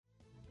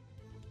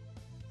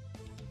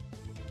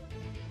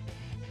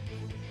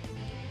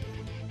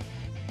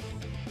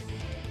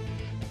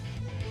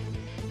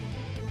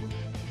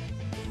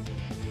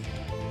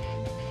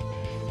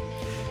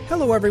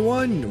Hello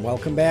everyone,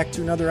 welcome back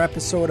to another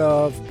episode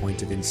of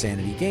Point of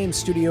Insanity Game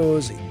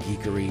Studios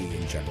Geekery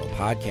in General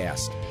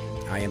podcast.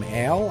 I am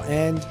Al,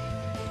 and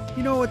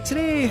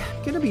today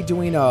I'm going to be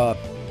doing a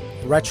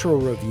retro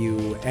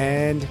review,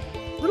 and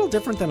a little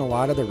different than a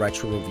lot of the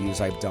retro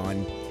reviews I've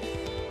done.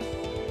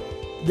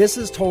 This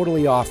is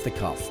totally off the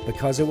cuff,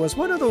 because it was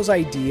one of those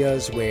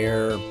ideas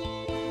where,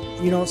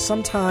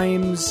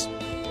 sometimes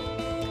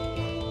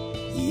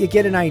you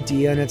get an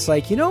idea and it's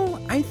like,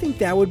 I think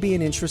that would be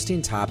an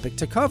interesting topic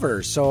to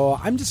cover. So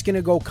I'm just going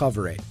to go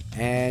cover it.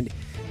 And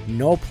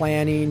no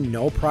planning,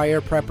 no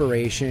prior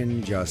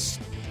preparation,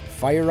 just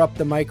fire up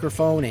the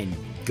microphone and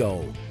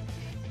go.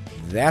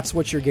 That's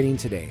what you're getting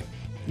today.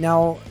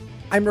 Now,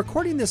 I'm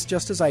recording this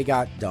just as I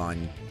got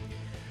done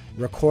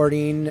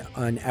recording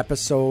an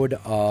episode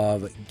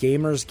of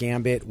Gamer's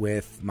Gambit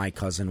with my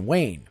cousin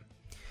Wayne.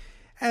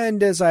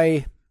 And as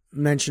I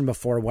mentioned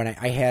before, when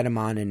I had him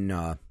on in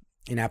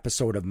an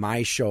episode of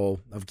my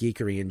show of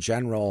Geekery in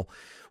General,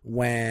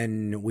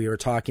 when we were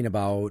talking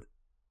about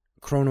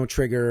Chrono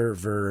Trigger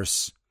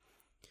versus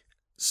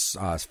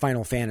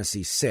Final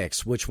Fantasy VI,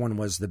 which one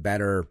was the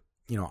better,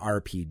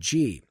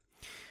 RPG.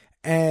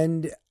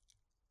 And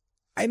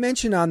I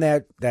mentioned on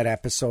that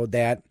episode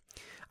that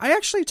I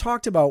actually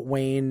talked about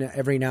Wayne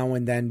every now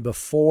and then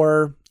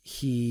before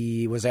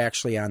he was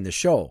actually on the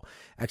show,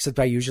 except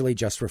I usually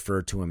just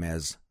referred to him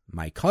as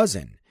my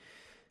cousin.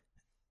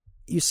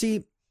 You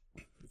see,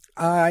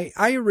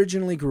 I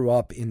originally grew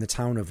up in the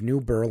town of New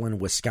Berlin,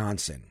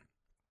 Wisconsin,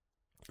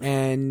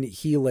 and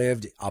he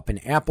lived up in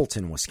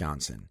Appleton,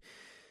 Wisconsin.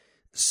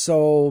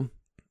 So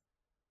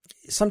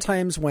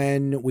sometimes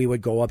when we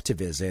would go up to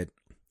visit,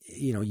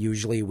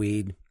 usually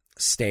we'd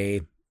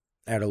stay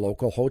at a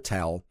local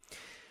hotel.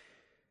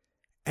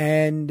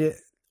 And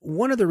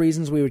one of the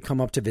reasons we would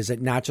come up to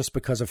visit, not just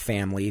because of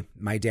family,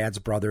 my dad's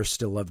brother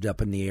still lived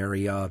up in the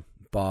area,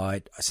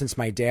 but since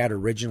my dad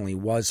originally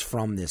was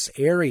from this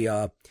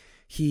area,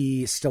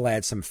 he still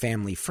had some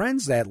family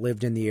friends that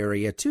lived in the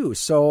area too.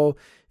 So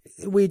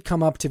we'd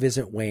come up to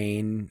visit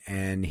Wayne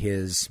and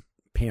his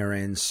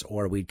parents,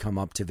 or we'd come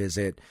up to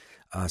visit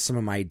some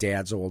of my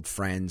dad's old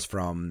friends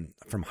from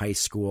high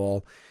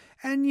school.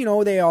 And,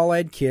 they all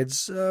had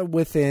kids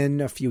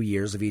within a few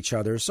years of each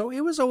other. So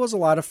it was always a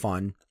lot of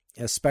fun,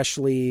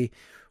 especially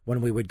when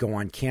we would go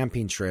on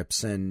camping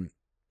trips. And,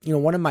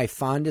 one of my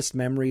fondest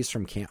memories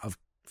from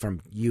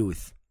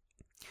youth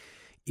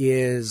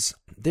is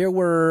there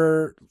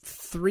were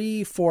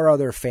 3-4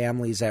 other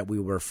families that we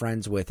were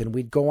friends with, and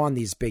we'd go on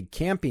these big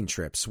camping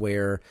trips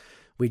where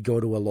we'd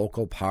go to a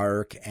local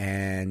park,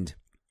 and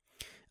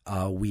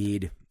we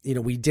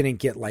didn't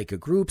get like a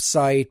group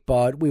site,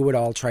 but we would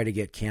all try to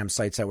get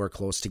campsites that were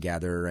close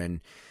together, and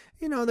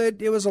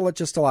that it was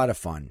just a lot of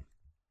fun.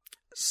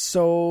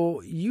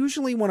 So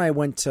usually when I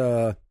went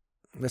to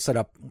the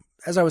setup,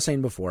 as I was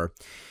saying before,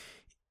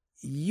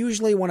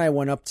 usually when I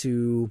went up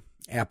to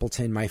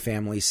Appleton, my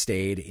family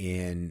stayed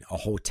in a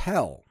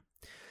hotel.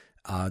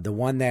 The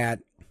one that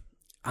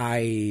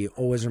I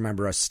always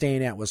remember us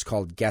staying at was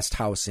called Guest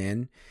House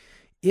Inn.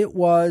 It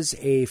was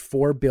a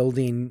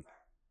 4-building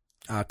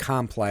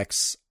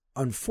complex.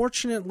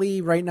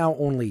 Unfortunately, right now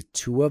only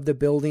 2 of the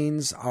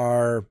buildings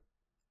are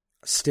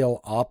still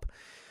up,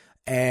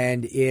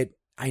 and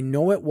I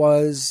know it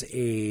was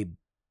a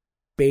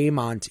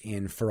Baymont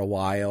Inn for a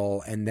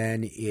while, and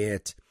then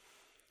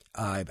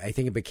I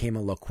think it became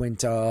a La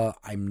Quinta.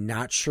 I'm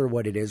not sure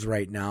what it is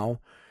right now.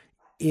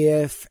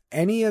 If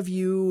any of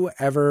you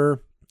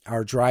ever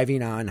are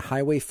driving on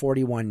Highway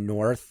 41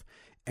 North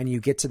and you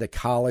get to the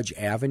College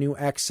Avenue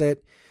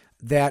exit,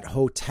 that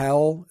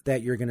hotel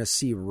that you're going to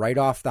see right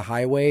off the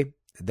highway,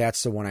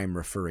 that's the one I'm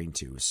referring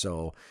to.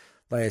 So,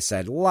 like I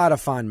said, a lot of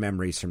fond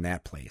memories from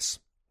that place.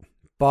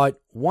 But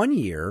one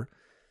year,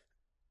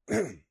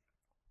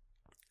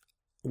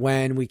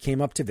 when we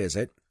came up to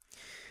visit,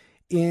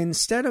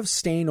 instead of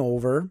staying at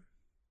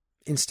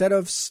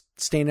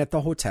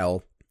the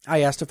hotel, I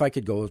asked if I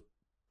could go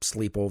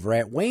sleep over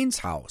at Wayne's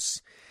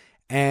house.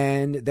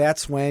 And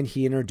that's when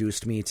he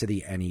introduced me to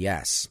the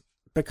NES.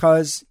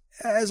 Because,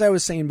 as I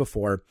was saying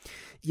before,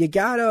 you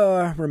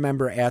gotta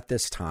remember at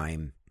this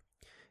time,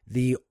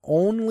 the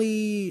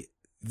only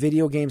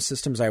video game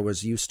systems I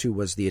was used to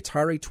was the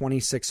Atari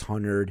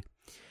 2600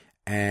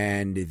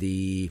 and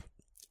it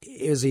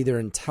was either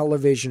in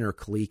Intellivision or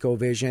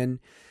ColecoVision.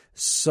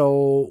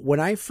 So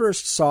when I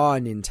first saw a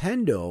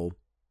Nintendo,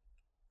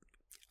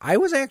 I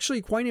was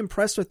actually quite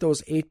impressed with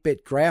those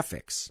 8-bit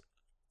graphics.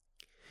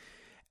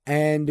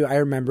 And I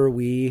remember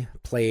we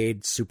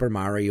played Super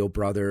Mario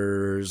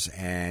Brothers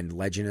and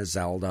Legend of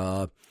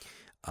Zelda.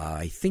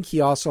 I think he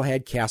also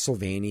had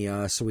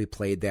Castlevania, so we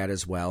played that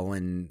as well.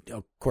 And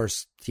of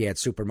course, he had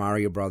Super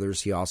Mario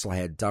Brothers. He also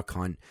had Duck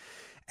Hunt.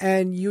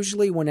 And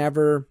usually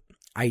whenever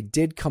I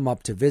did come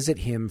up to visit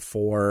him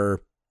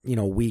for,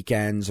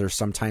 weekends, or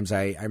sometimes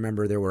I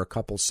remember there were a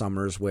couple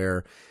summers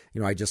where,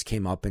 I just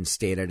came up and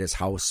stayed at his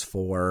house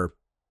for,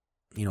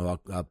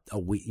 a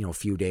week, a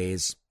few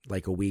days,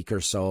 like a week or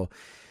so.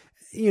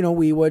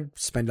 We would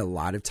spend a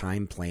lot of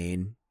time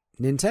playing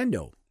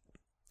Nintendo.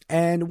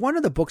 And one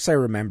of the books I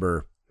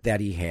remember that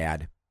he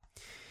had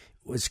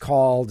was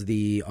called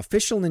The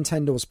Official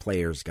Nintendo's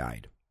Player's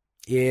Guide.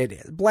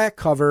 It black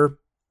cover,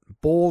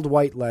 bold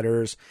white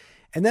letters,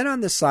 and then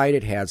on the side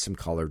it had some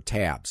colored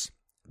tabs.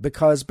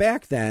 Because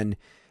back then,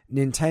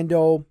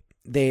 Nintendo,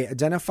 they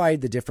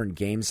identified the different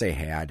games they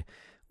had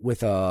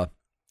with a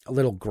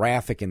little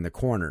graphic in the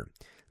corner.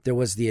 There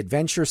was the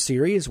Adventure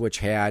series, which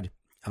had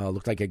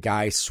looked like a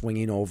guy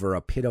swinging over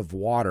a pit of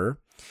water.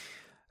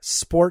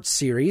 Sports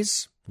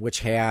series,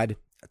 which had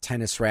a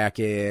tennis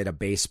racket, a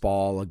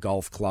baseball, a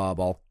golf club,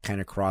 all kind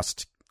of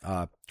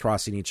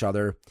crossing each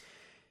other.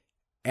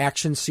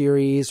 Action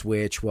series,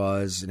 which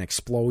was an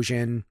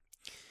explosion.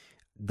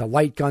 The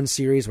light gun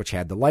series, which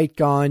had the light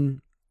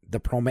gun. The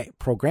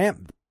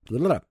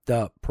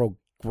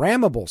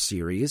programmable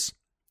series,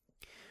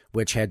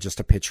 which had just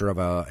a picture of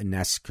a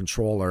NES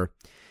controller.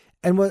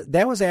 And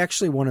that was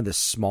actually one of the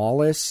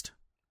smallest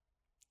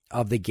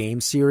of the game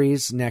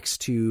series next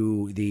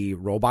to the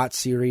robot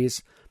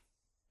series.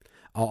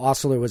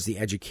 Also, there was the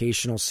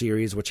educational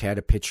series, which had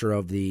a picture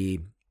of a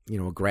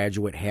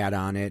graduate hat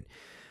on it.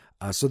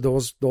 So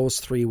those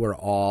three were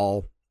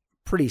all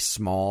pretty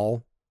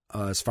small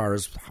as far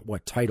as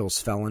what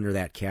titles fell under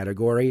that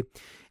category.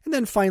 And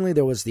then finally,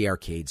 there was the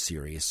arcade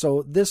series.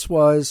 So this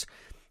was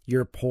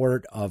your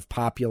port of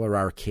popular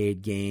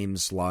arcade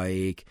games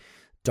like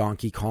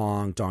Donkey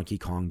Kong, Donkey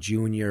Kong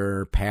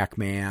Jr.,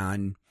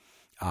 Pac-Man,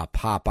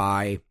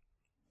 Popeye.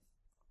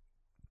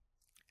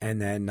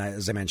 And then,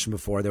 as I mentioned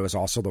before, there was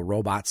also the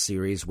Robot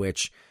series,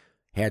 which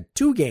had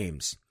 2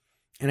 games.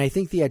 And I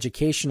think the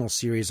educational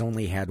series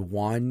only had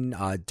one,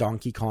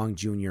 Donkey Kong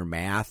Jr.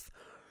 Math.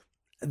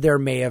 There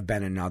may have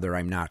been another,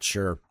 I'm not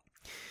sure.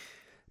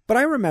 But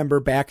I remember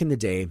back in the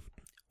day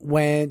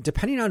when,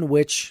 depending on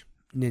which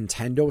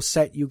Nintendo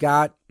set you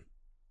got,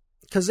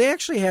 because they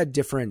actually had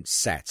different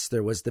sets.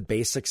 There was the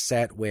basic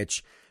set,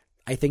 which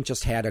I think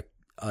just had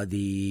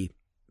the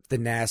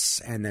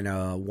NES and then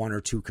 1 or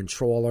 2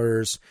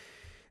 controllers.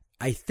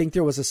 I think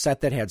there was a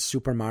set that had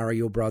Super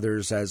Mario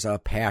Brothers as a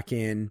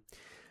pack-in.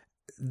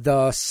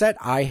 The set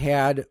I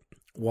had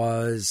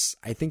was,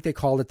 I think they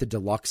called it the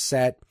deluxe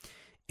set.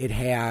 It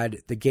had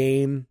the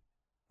game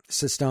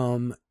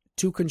system,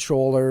 2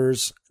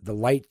 controllers, the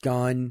light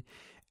gun,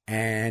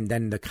 and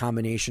then the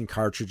combination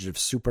cartridge of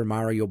Super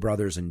Mario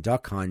Brothers and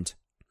Duck Hunt.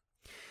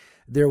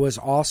 There was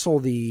also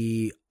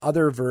the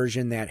other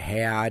version that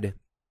had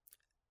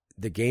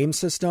the game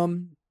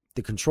system,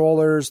 the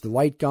controllers, the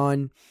light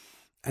gun,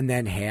 and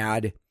then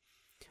had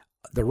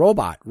the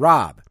robot,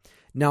 Rob.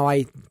 Now,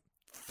 I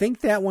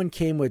think that one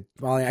came with,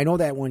 I know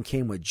that one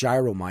came with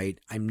Gyromite.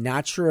 I'm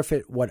not sure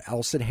what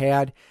else it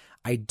had.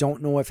 I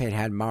don't know if it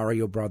had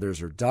Mario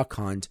Brothers or Duck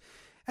Hunt.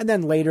 And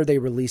then later they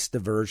released the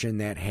version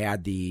that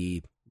had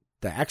the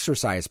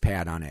exercise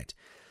pad on it.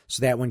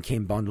 So that one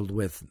came bundled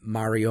with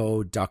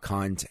Mario, Duck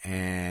Hunt,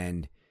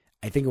 and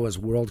I think it was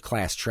World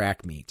Class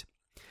Track Meet.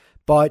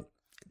 But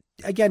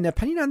again,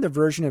 depending on the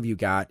version of you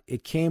got,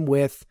 it came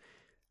with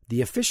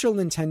the Official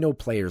Nintendo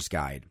Player's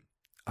Guide,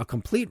 a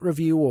complete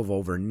review of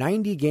over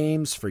 90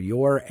 games for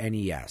your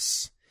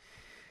NES.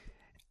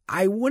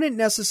 I wouldn't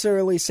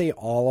necessarily say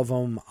all of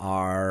them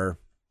are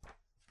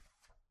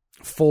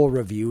full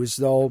reviews,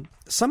 though.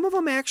 Some of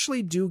them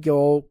actually do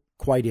go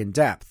quite in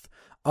depth.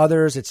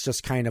 Others, it's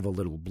just kind of a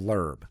little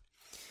blurb.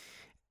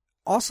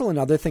 Also,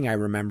 another thing I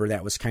remember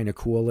that was kind of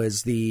cool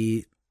is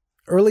the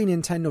early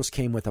Nintendos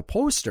came with a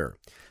poster.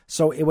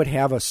 So it would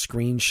have a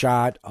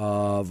screenshot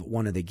of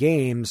one of the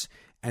games,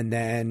 and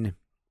then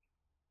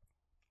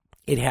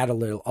it had a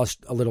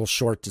little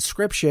short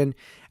description,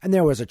 and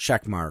there was a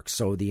check mark.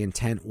 So the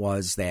intent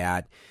was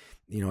that,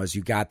 as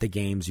you got the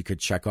games, you could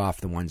check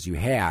off the ones you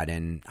had.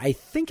 And I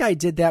think I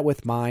did that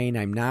with mine.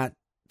 I'm not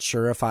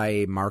sure if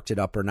I marked it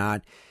up or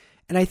not.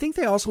 And I think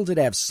they also did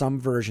have some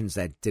versions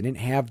that didn't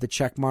have the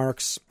check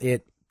marks.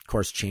 It, of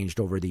course, changed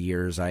over the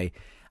years. I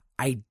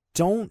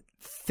don't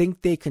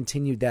think they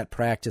continued that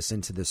practice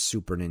into the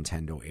Super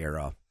Nintendo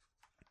era.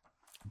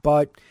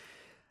 But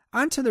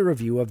on to the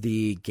review of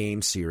the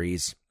game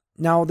series.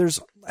 Now, there's,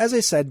 as I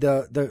said,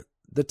 the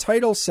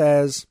title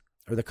says,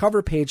 or the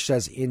cover page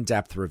says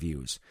in-depth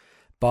reviews.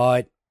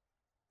 But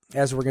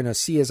as we're going to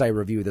see as I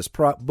review this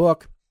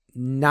book,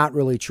 not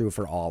really true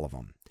for all of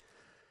them.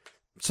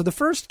 So the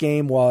first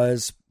game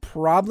was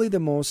probably the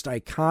most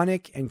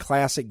iconic and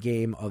classic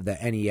game of the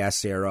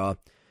NES era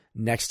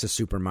next to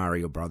Super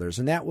Mario Brothers,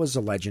 and that was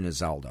The Legend of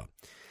Zelda.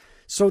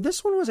 So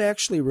this one was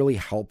actually really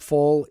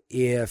helpful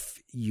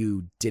if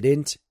you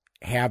didn't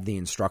have the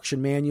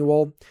instruction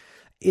manual.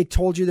 It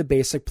told you the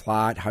basic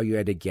plot, how you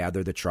had to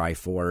gather the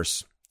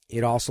Triforce.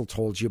 It also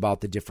told you about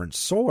the different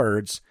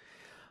swords.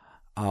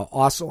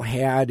 Also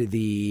had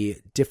the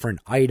different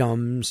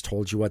items,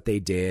 told you what they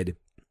did,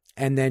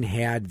 and then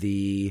had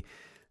the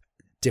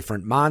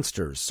different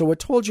monsters. So it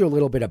told you a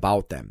little bit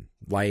about them,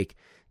 like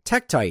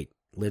Tektite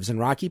lives in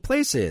rocky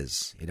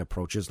places. It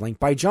approaches Link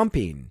by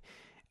jumping.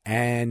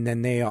 And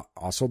then the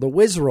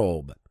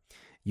Wizrobe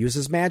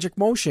uses magic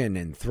motion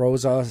and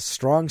throws a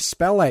strong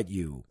spell at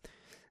you.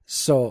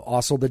 So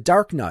also the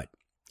Dark Nut.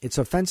 Its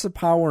offensive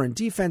power and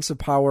defensive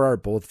power are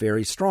both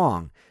very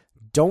strong.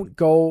 Don't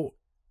go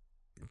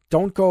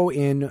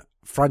in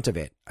front of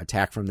it.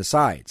 Attack from the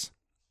sides.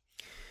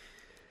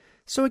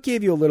 So it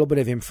gave you a little bit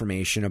of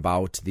information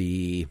about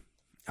the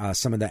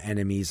some of the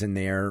enemies in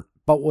there,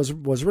 but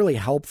was really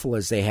helpful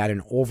as they had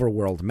an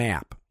overworld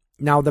map.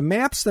 Now, the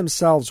maps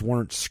themselves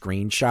weren't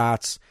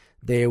screenshots.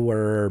 They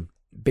were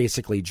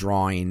basically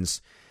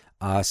drawings.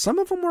 Some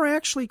of them were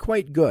actually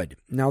quite good.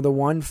 Now, the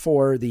one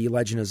for The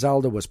Legend of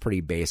Zelda was pretty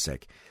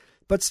basic,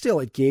 but still,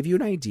 it gave you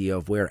an idea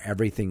of where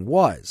everything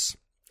was,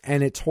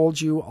 and it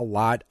told you a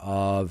lot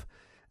of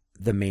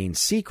the main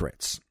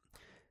secrets.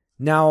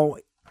 Now,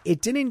 it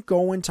didn't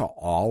go into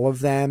all of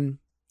them,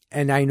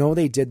 and I know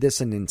they did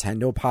this in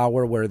Nintendo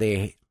Power where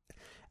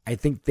I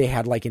think they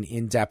had like an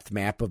in-depth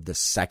map of the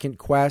second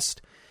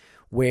quest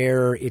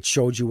where it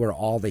showed you where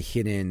all the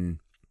hidden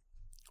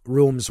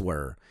rooms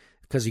were,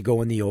 because you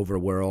go in the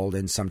overworld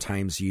and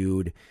sometimes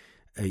you'd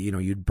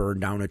burn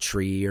down a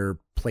tree or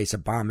place a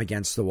bomb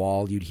against the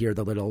wall. You'd hear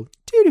the little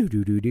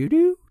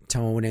doo-doo-doo-doo-doo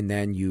tone, and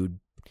then you'd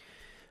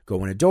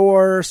go in a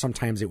door.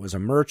 Sometimes it was a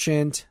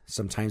merchant.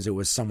 Sometimes it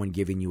was someone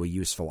giving you a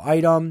useful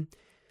item.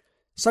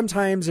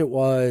 Sometimes it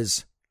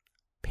was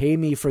pay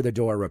me for the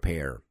door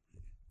repair.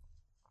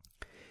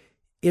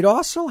 It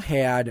also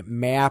had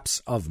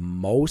maps of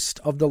most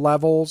of the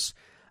levels.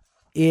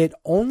 It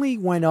only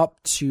went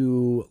up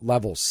to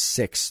level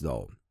 6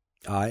 though.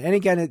 And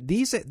again,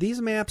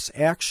 these maps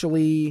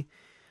actually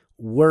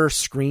were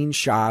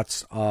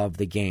screenshots of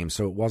the game,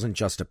 so it wasn't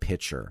just a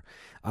picture.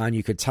 And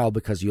you could tell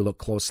because you look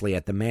closely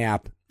at the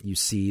map, you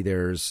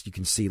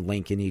can see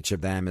Link in each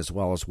of them as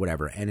well as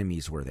whatever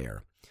enemies were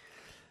there.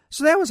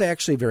 So that was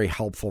actually very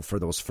helpful for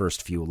those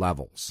first few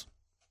levels.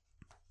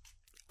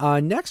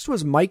 Next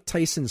was Mike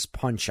Tyson's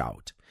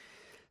Punch-Out.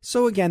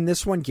 So again,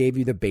 this one gave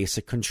you the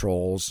basic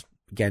controls.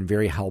 Again,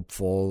 very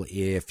helpful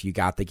if you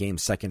got the game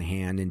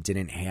secondhand and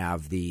didn't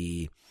have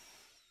the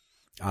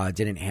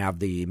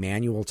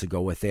manual to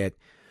go with it.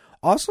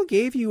 Also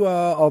gave you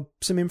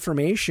some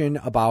information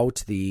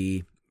about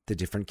the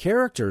different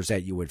characters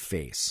that you would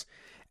face.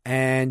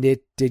 And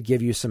it did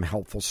give you some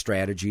helpful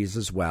strategies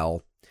as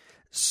well.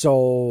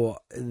 So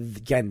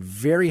again,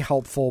 very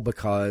helpful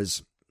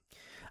because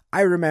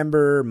I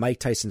remember Mike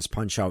Tyson's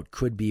Punch-Out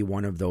could be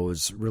one of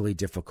those really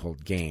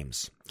difficult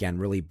games. Again,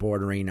 really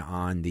bordering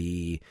on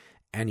the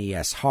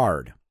NES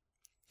hard.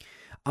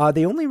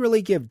 They only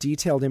really give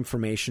detailed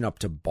information up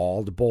to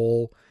Bald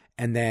Bowl,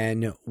 and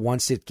then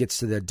once it gets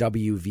to the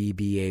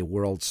WVBA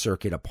World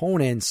Circuit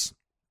opponents,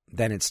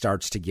 then it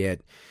starts to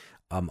get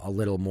a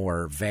little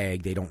more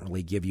vague. They don't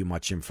really give you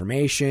much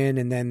information,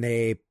 and then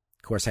they, of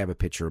course, have a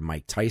picture of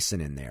Mike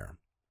Tyson in there.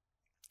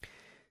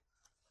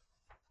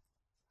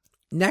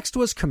 Next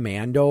was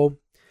Commando.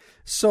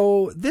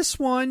 So this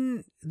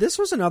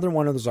was another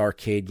one of those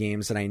arcade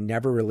games that I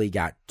never really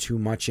got too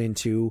much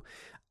into.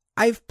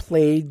 I've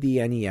played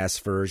the NES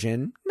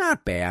version.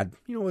 Not bad.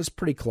 It was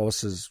pretty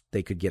close as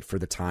they could get for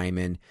the time,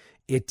 and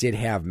it did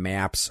have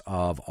maps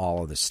of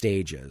all of the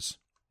stages.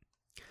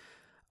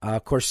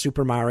 Of course,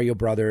 Super Mario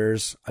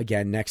Brothers,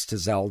 again, next to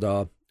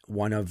Zelda,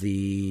 one of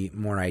the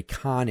more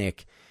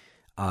iconic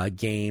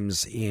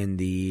games in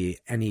the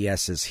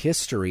NES's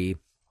history.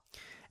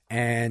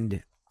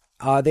 And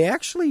they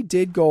actually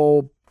did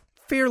go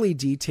fairly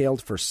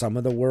detailed for some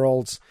of the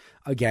worlds.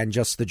 Again,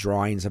 just the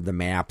drawings of the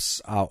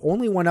maps.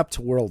 Only went up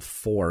to World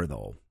 4,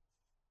 though.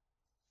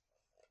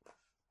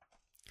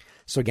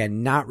 So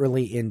again, not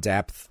really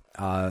in-depth.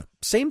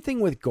 Same thing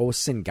with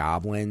Ghosts and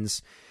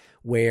Goblins,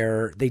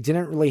 where they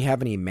didn't really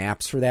have any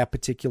maps for that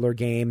particular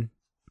game.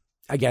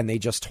 Again, they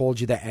just told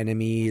you the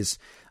enemies,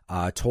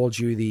 told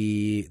you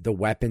the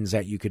weapons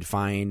that you could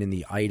find and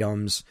the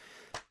items.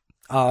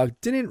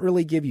 Didn't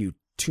really give you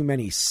too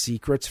many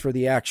secrets for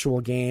the actual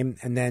game,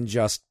 and then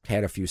just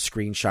had a few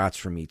screenshots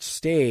from each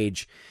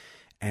stage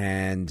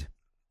and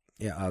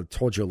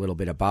told you a little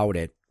bit about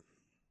it.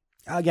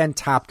 Again,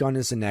 Top Gun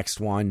is the next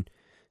one.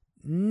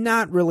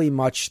 Not really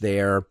much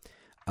there.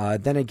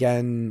 Then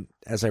again,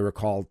 as I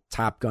recall,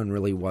 Top Gun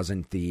really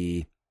wasn't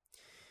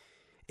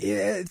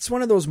it's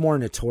one of those more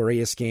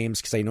notorious games,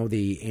 because I know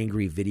the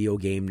Angry Video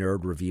Game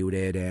Nerd reviewed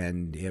it,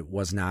 and it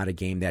was not a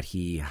game that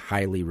he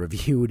highly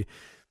reviewed.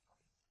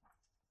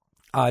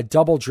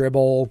 Double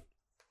Dribble.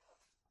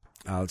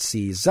 Let's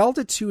see.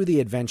 Zelda 2,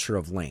 The Adventure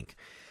of Link.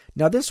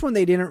 Now, this one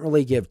they didn't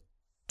really give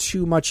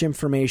too much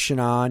information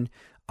on.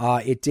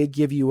 It did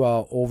give you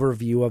an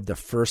overview of the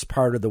first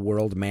part of the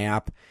world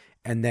map.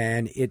 And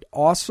then it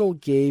also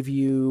gave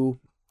you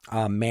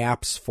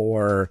maps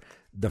for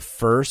the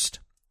first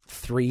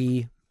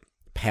 3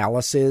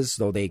 palaces,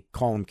 though they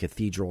call them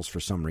cathedrals for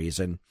some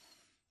reason.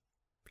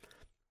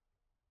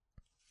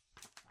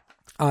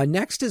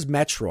 Next is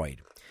Metroid.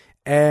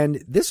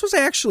 And this was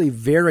actually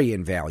very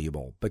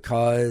invaluable,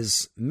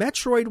 because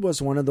Metroid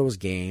was one of those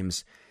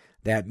games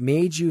that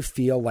made you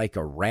feel like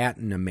a rat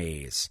in a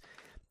maze.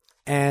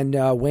 And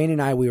Wayne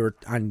and I, we were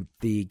on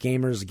the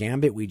Gamer's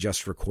Gambit we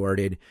just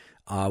recorded.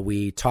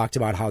 We talked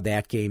about how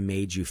that game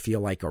made you feel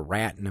like a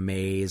rat in a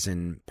maze.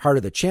 And part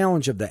of the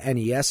challenge of the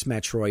NES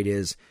Metroid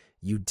is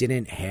you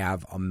didn't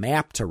have a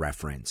map to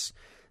reference.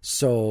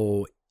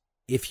 So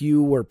if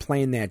you were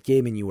playing that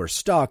game and you were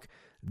stuck,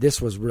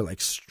 this was really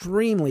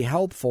extremely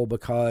helpful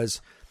because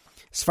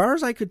as far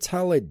as I could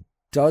tell, it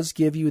does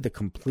give you the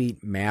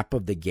complete map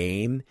of the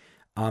game.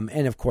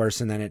 And of course,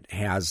 and then it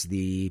has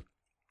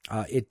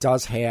it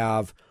does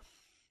have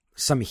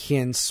some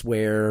hints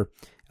where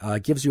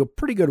it gives you a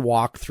pretty good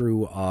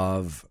walkthrough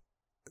of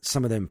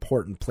some of the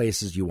important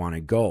places you want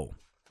to go.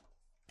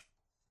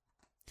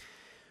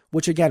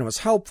 Which again was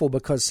helpful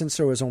because since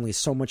there was only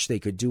so much they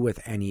could do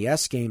with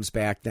NES games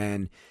back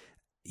then,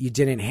 you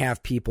didn't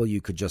have people you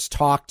could just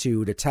talk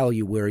to tell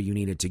you where you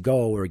needed to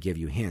go or give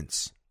you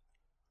hints.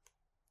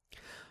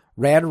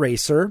 Rad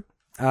Racer,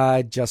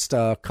 just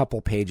a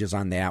couple pages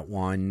on that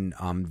one.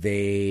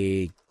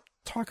 They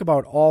talk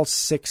about all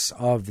 6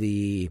 of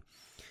the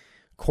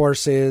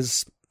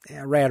courses.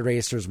 Rad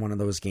Racer is one of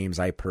those games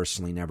I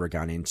personally never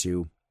got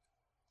into.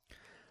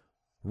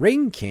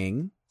 Ring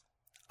King,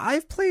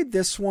 I've played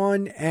this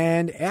one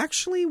and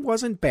actually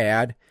wasn't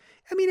bad.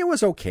 I mean, it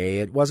was okay.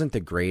 It wasn't the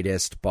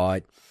greatest,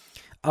 but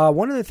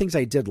one of the things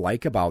I did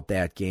like about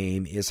that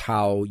game is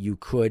how you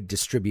could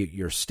distribute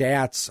your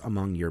stats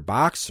among your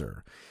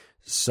boxer.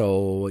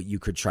 So you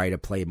could try to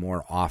play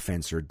more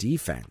offense or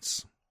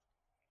defense.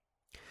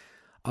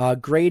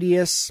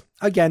 Gradius,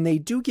 again, they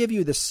do give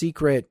you the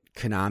secret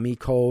Konami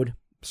code,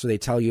 so they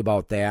tell you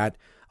about that.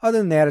 Other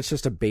than that, it's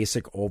just a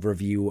basic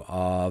overview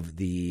of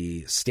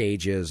the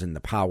stages and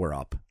the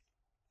power-up.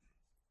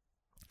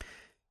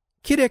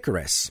 Kid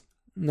Icarus,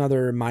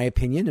 in my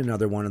opinion,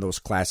 another one of those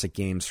classic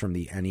games from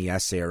the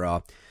NES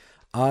era.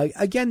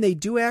 Again, they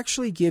do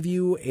actually give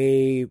you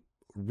a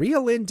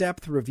real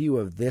in-depth review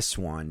of this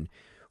one,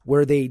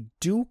 where they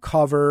do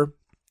cover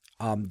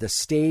the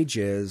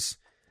stages.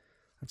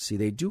 Let's see,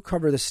 they do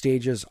cover the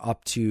stages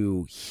up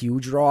to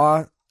Huge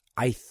Draw.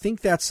 I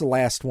think that's the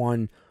last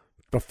one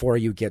before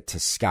you get to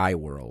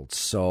Skyworld.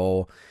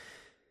 So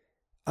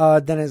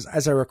then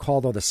as I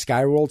recall, though, the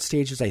Skyworld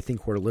stages I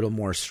think were a little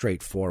more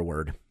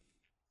straightforward.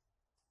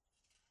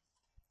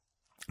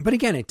 But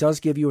again, it does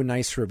give you a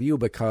nice review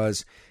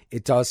because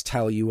it does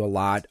tell you a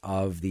lot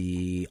of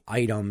the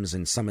items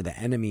and some of the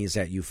enemies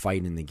that you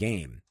fight in the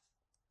game.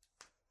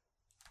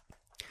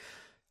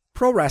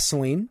 Pro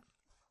Wrestling,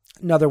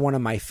 another one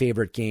of my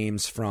favorite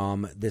games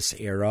from this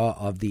era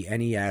of the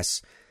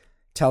NES,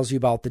 tells you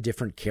about the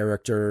different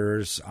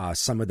characters,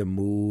 some of the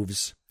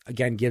moves.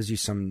 Again, gives you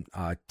some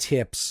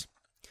tips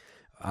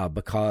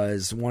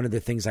because one of the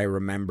things I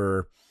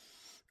remember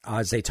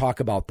is they talk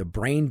about the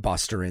Brain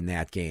Buster in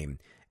that game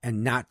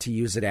and not to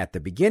use it at the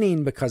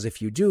beginning because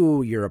if you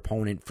do, your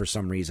opponent for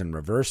some reason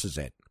reverses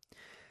it.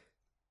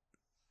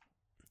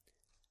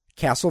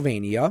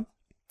 Castlevania.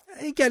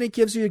 Again, it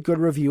gives you a good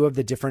review of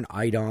the different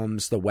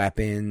items, the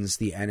weapons,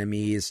 the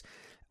enemies.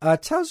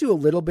 Tells you a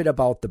little bit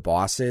about the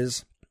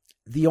bosses.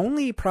 The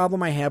only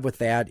problem I have with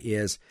that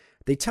is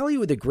they tell you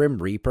with the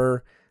Grim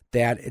Reaper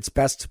that it's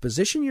best to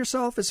position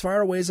yourself as far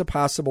away as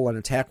possible and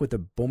attack with a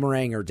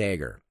boomerang or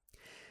dagger.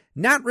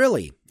 Not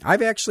really.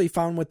 I've actually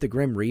found with the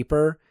Grim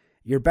Reaper,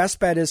 your best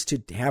bet is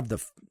to have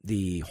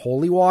the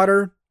holy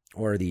water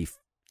or the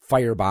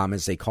firebomb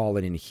as they call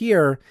it in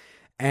here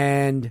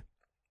and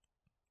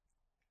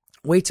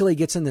wait till he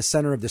gets in the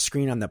center of the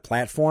screen on the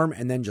platform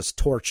and then just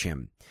torch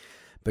him.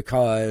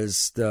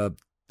 Because the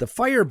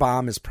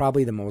firebomb is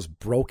probably the most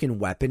broken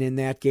weapon in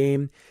that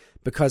game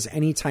because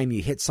anytime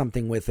you hit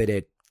something with it,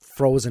 it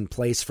froze in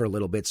place for a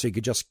little bit. So you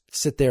could just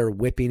sit there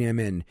whipping him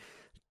and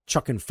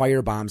chucking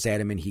firebombs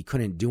at him and he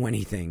couldn't do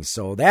anything.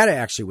 So that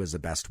actually was the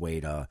best way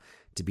to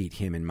beat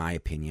him, in my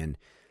opinion.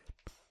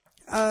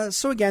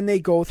 So again, they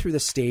go through the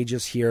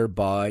stages here,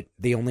 but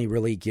they only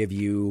really give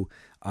you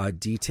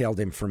detailed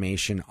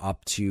information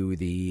up to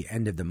the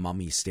end of the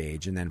Mummy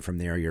stage. And then from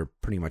there, you're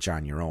pretty much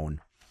on your own.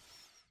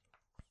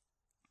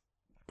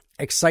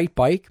 Excite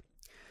Bike,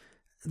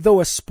 though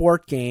a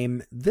sport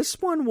game,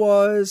 this one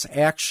was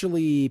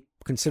actually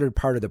considered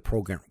part of the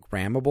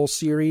programmable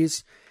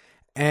series.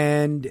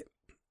 And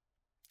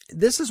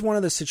this is one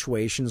of the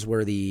situations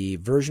where the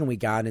version we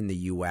got in the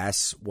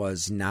US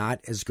was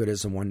not as good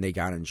as the one they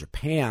got in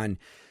Japan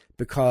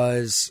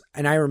because,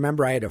 and I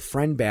remember I had a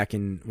friend back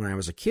when I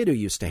was a kid who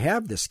used to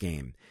have this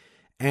game,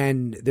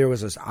 and there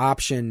was this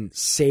option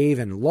save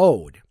and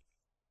load.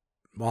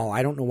 Well,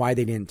 I don't know why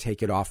they didn't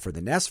take it off for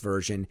the NES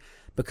version,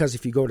 because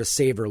if you go to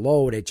save or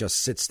load, it just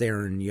sits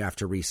there and you have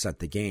to reset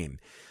the game.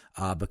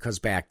 Because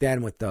back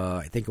then with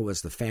I think it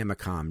was the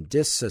Famicom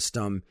disk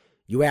system,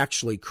 you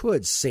actually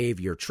could save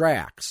your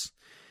tracks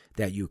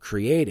that you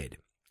created.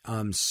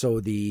 So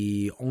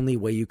the only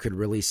way you could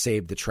really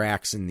save the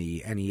tracks in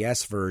the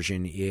NES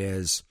version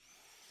is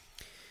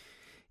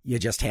you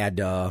just had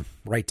to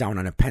write down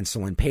on a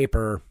pencil and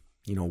paper,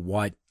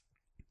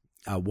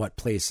 what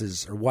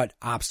places or what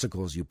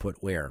obstacles you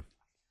put where.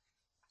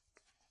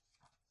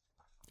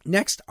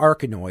 Next,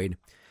 Arkanoid.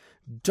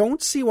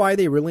 Don't see why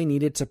they really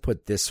needed to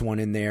put this one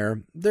in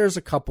there. There's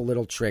a couple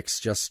little tricks,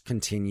 just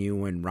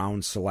continue and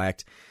round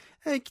select.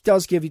 It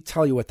does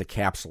tell you what the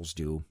capsules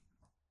do.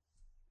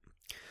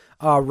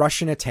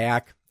 Russian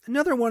Attack,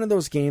 another one of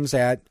those games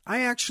that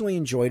I actually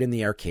enjoyed in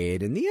the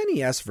arcade, and the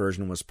NES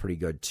version was pretty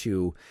good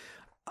too.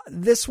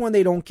 This one,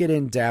 they don't get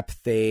in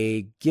depth.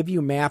 They give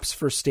you maps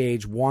for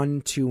stage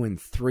 1, 2,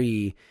 and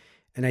 3,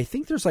 and I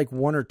think there's like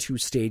 1 or 2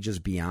 stages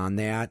beyond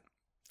that.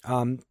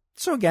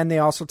 So again, they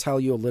also tell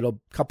you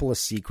a couple of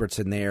secrets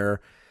in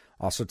there,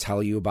 also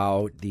tell you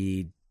about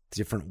the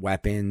different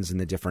weapons and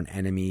the different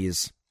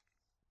enemies.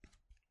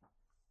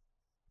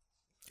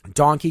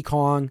 Donkey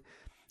Kong,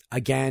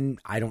 again,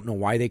 I don't know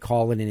why they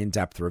call it an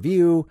in-depth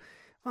review.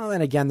 Well,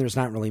 and again, there's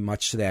not really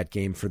much to that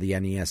game for the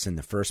NES in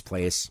the first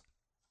place.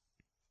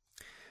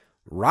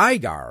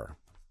 Rygar,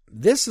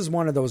 this is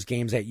one of those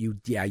games that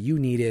you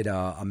needed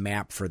a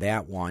map for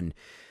that one.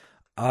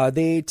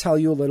 They tell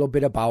you a little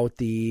bit about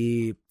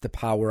the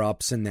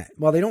power-ups and that.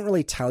 Well, they don't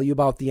really tell you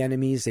about the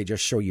enemies. They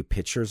just show you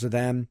pictures of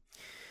them.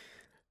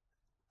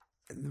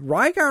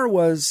 Rygar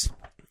was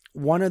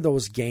one of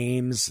those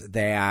games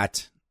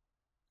that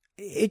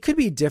it could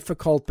be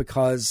difficult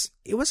because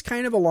it was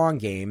kind of a long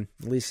game,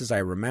 at least as I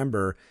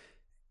remember,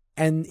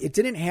 and it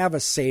didn't have a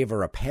save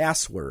or a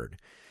password.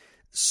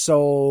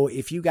 So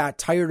if you got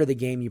tired of the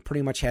game, you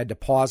pretty much had to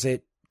pause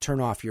it,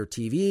 turn off your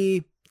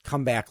TV,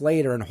 come back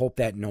later, and hope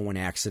that no one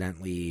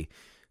accidentally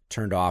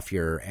turned off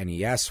your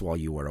NES while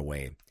you were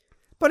away.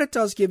 But it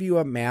does give you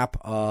a map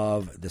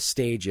of the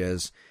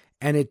stages,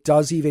 and it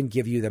does even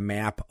give you the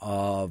map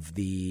of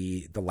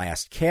the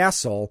last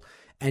castle,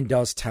 and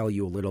does tell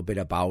you a little bit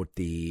about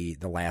the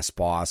last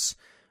boss,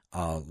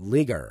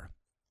 Liger.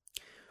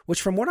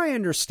 Which, from what I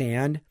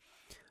understand,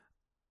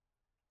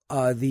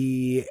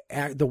 the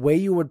way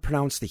you would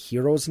pronounce the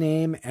hero's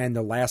name and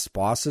the last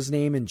boss's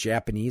name in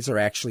Japanese are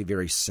actually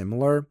very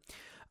similar.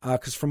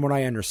 Because from what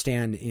I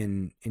understand,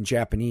 in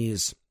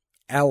Japanese,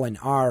 L and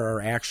R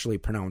are actually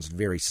pronounced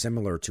very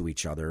similar to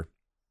each other.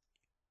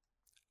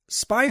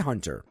 Spy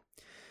Hunter,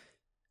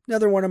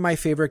 another one of my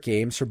favorite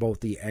games for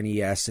both the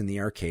NES and the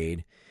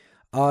arcade.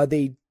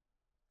 They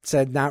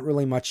said not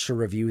really much to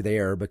review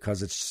there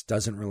because it just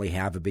doesn't really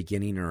have a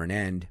beginning or an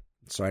end.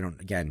 So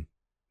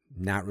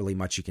not really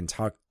much you can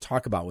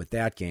talk about with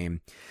that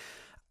game.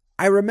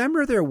 I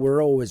remember there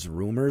were always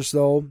rumors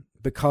though,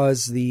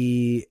 because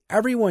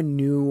everyone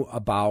knew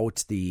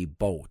about the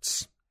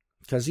boats,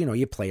 because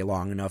you play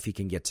long enough, you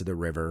can get to the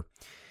river.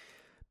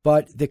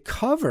 But the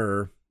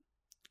cover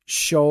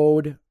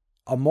showed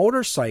a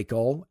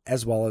motorcycle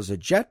as well as a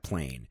jet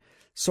plane.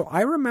 So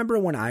I remember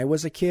when I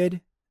was a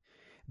kid,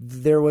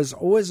 there was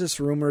always this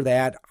rumor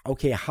that,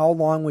 okay, how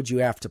long would you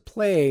have to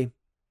play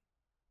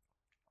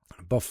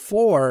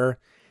before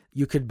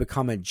you could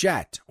become a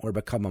jet or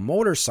become a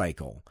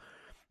motorcycle?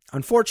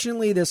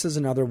 Unfortunately, this is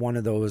another one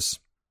of those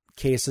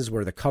cases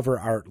where the cover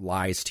art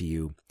lies to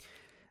you.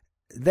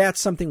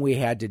 That's something we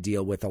had to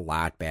deal with a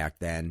lot back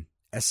then,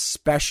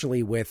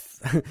 especially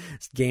with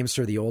games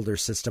for the older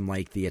system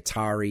like the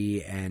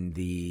Atari and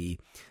the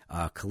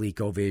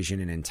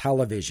ColecoVision and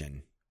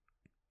Intellivision.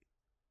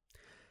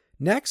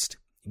 Next,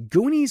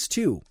 Goonies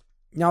 2.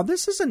 Now,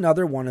 this is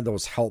another one of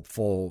those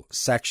helpful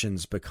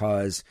sections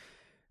because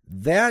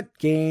that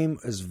game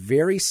is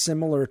very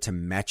similar to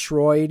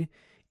Metroid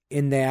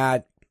in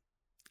that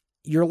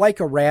you're like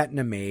a rat in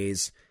a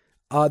maze.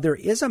 There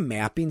is a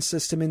mapping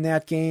system in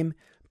that game,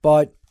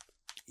 but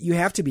you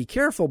have to be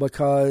careful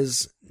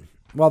because,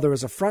 well, there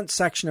was a front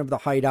section of the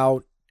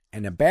hideout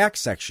and a back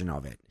section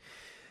of it.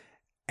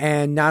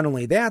 And not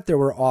only that, there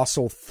were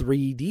also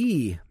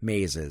 3D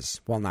mazes.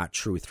 Well, not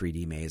true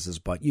 3D mazes,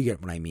 but you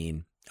get what I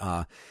mean.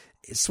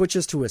 It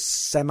switches to a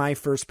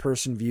semi-first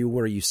person view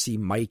where you see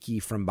Mikey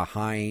from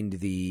behind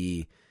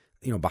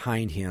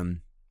behind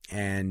him.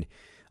 And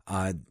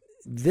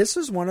this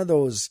is one of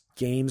those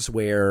games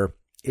where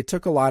it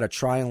took a lot of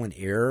trial and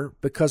error,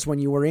 because when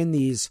you were in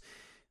these,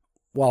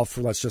 well,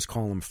 let's just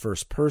call them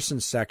first person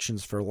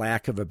sections for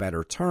lack of a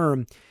better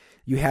term,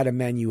 you had a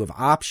menu of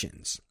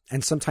options.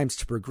 And sometimes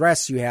to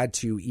progress, you had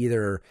to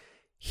either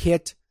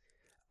hit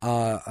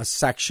a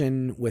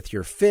section with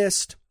your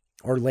fist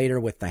or later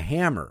with the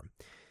hammer.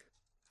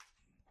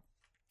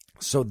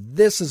 So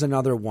this is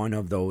another one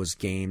of those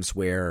games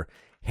where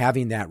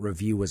having that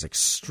review was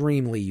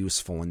extremely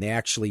useful, and they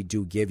actually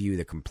do give you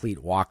the complete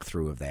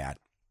walkthrough of that.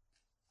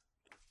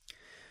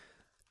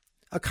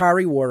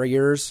 Akari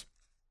Warriors,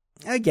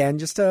 again,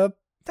 just a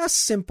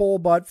simple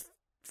but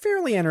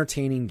fairly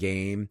entertaining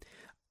game.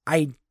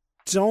 I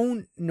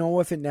don't know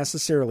if it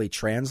necessarily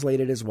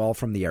translated as well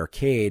from the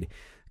arcade,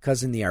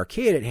 because in the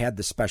arcade it had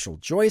the special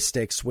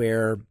joysticks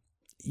where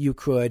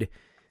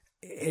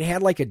it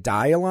had like a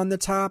dial on the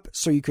top,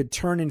 so you could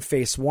turn and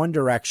face one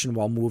direction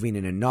while moving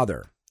in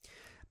another.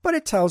 But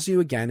it tells you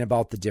again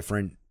about the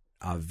different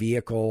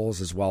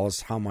vehicles, as well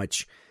as how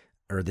much,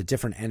 or the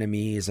different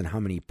enemies and how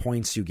many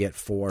points you get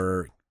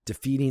for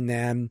defeating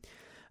them.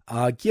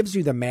 Gives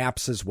you the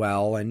maps as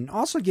well, and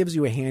also gives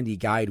you a handy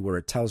guide where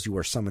it tells you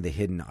where some of the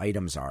hidden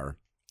items are.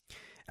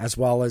 as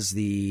well as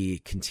the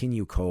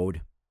continue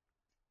code.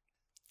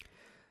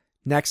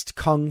 Next,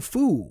 Kung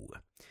Fu.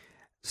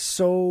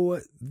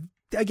 So,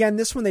 again,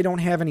 this one they don't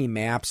have any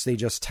maps. They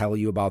just tell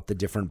you about the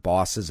different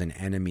bosses and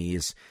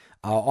enemies.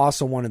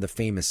 Also, one of the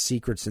famous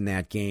secrets in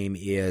that game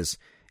is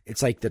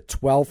it's like the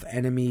 12th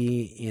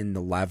enemy in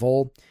the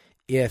level.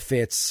 If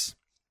it's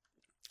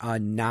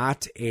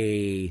not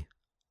a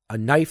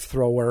knife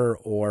thrower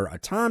or a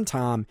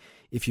tom-tom,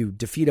 if you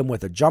defeat him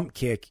with a jump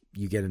kick,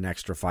 you get an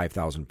extra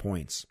 5,000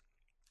 points.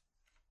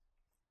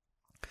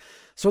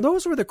 So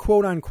those were the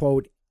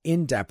quote-unquote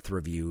in-depth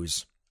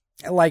reviews.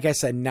 Like I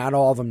said, not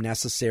all of them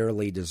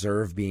necessarily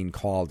deserve being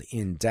called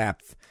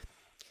in-depth.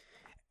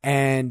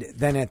 And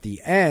then at the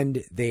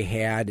end, they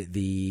had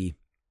they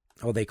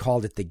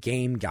called it the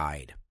game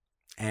guide.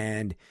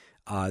 And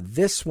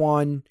this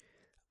one,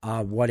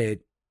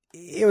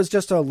 it was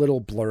just a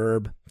little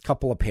blurb, a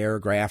couple of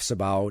paragraphs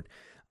about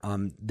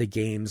the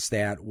games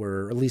that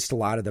were, at least a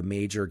lot of the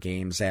major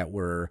games that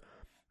were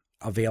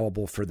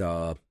available for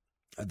the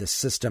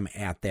system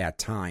at that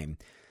time.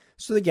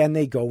 So again,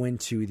 they go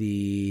into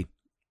the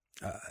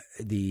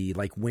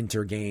like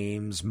winter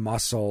games,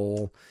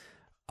 Muscle,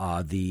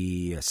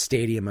 the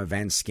stadium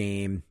events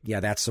game. Yeah,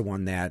 that's the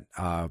one that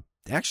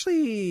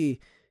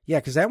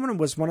because that one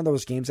was one of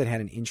those games that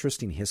had an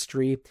interesting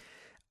history.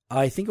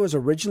 I think it was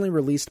originally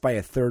released by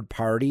a third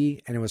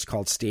party and it was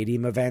called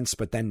Stadium Events,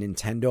 but then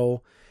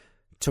Nintendo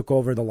took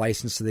over the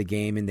license of the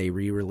game and they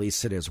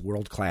re-released it as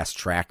World Class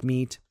Track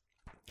Meet.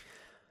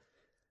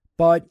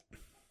 But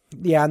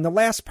yeah, in the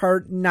last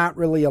part, not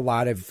really a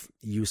lot of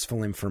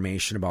useful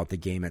information about the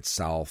game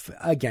itself.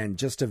 Again,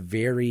 just a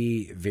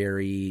very,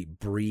 very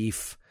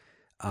brief,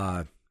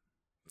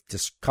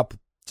 just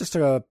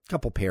a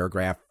couple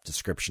paragraph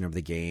description of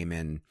the game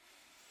and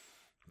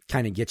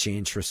kind of get you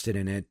interested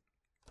in it.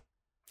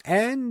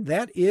 And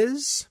that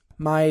is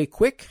my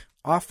quick,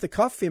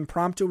 off-the-cuff,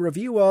 impromptu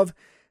review of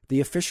the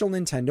official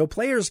Nintendo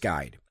Player's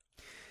Guide.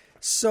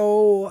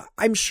 So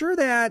I'm sure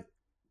that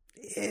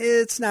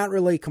it's not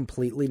really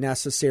completely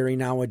necessary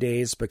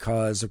nowadays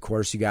because, of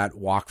course, you got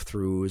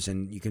walkthroughs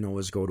and you can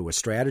always go to a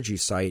strategy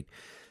site.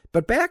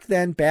 But back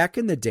then, back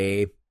in the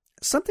day,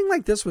 something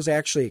like this was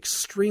actually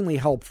extremely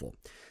helpful.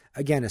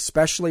 Again,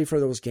 especially for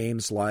those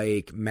games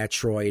like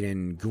Metroid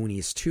and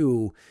Goonies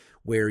 2,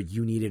 where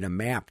you needed a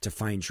map to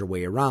find your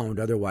way around.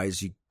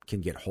 Otherwise, you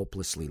can get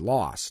hopelessly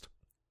lost.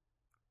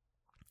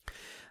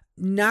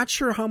 Not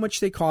sure how much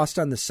they cost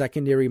on the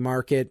secondary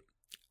market.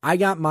 I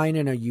got mine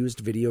in a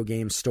used video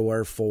game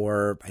store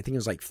for, I think it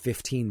was like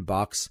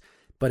 $15,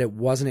 but it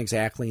wasn't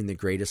exactly in the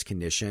greatest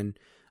condition.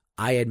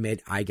 I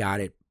admit I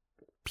got it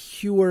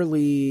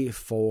purely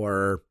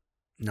for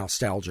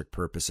nostalgic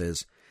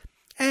purposes.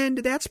 And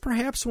that's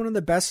perhaps one of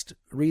the best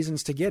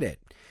reasons to get it.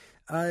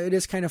 It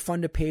is kind of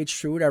fun to page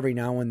through it every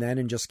now and then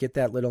and just get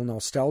that little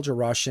nostalgia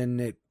rush,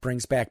 and it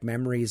brings back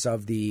memories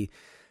of the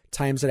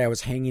times that I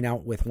was hanging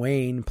out with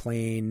Wayne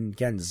playing,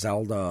 again,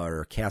 Zelda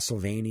or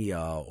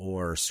Castlevania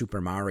or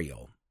Super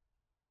Mario.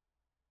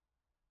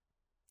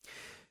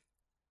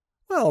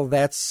 Well,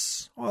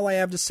 that's all I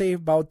have to say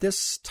about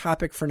this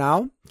topic for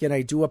now. Again,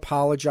 I do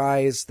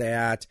apologize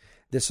that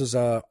this was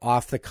a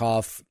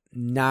off-the-cuff,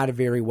 not a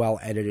very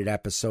well-edited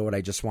episode.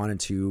 I just wanted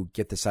to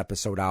get this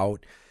episode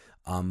out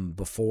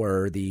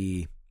before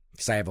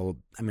because I'm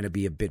going to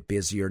be a bit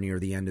busier near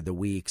the end of the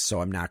week,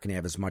 so I'm not going to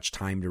have as much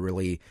time to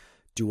really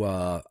do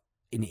an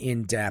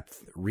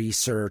in-depth,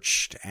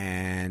 researched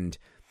and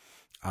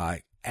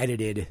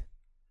edited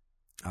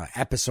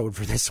episode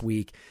for this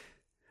week.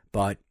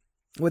 But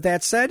with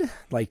that said, I'd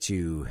like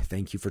to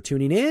thank you for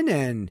tuning in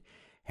and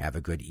have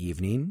a good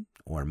evening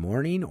or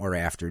morning or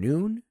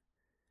afternoon,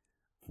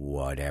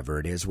 whatever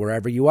it is,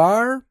 wherever you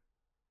are,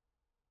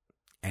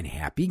 and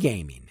happy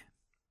gaming.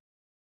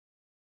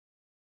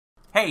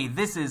 Hey,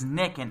 this is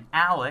Nick and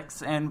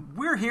Alex, and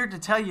we're here to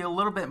tell you a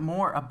little bit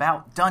more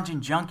about Dungeon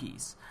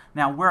Junkies.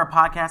 Now, we're a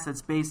podcast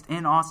that's based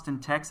in Austin,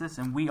 Texas,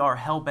 and we are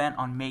hell-bent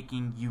on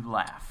making you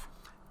laugh.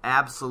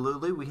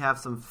 Absolutely. We have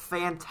some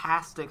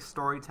fantastic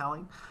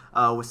storytelling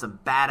with some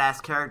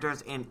badass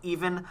characters and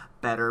even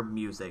better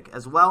music,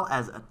 as well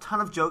as a ton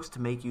of jokes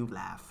to make you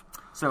laugh.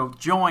 So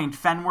join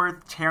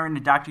Fenworth, Taryn,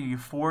 and Dr.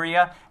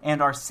 Euphoria,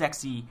 and our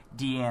sexy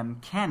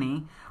DM,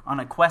 Kenny, on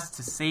a quest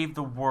to save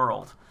the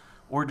world,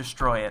 or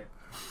destroy it.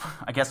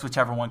 I guess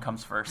whichever one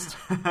comes first.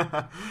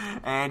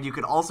 And you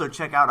can also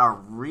check out our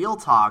Real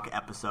Talk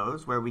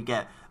episodes where we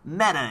get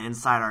meta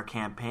inside our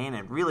campaign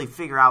and really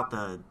figure out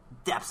the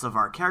depths of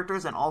our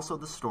characters and also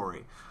the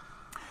story.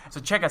 So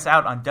check us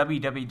out on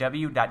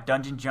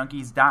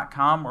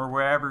www.dungeonjunkies.com or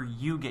wherever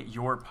you get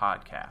your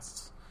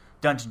podcasts.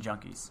 Dungeon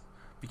Junkies,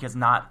 because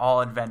not all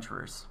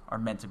adventurers are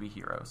meant to be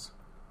heroes.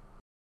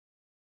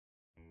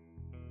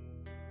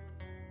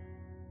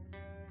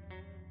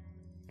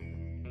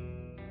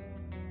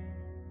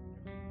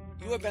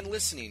 You have been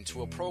listening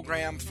to a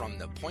program from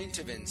the Point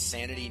of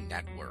Insanity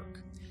Network.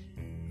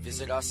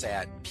 Visit us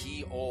at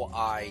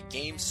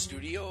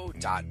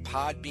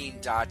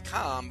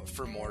poigamestudio.podbean.com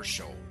for more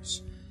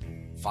shows.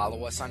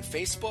 Follow us on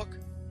Facebook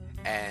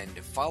and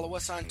follow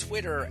us on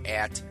Twitter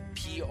at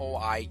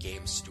POI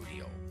Game Studio.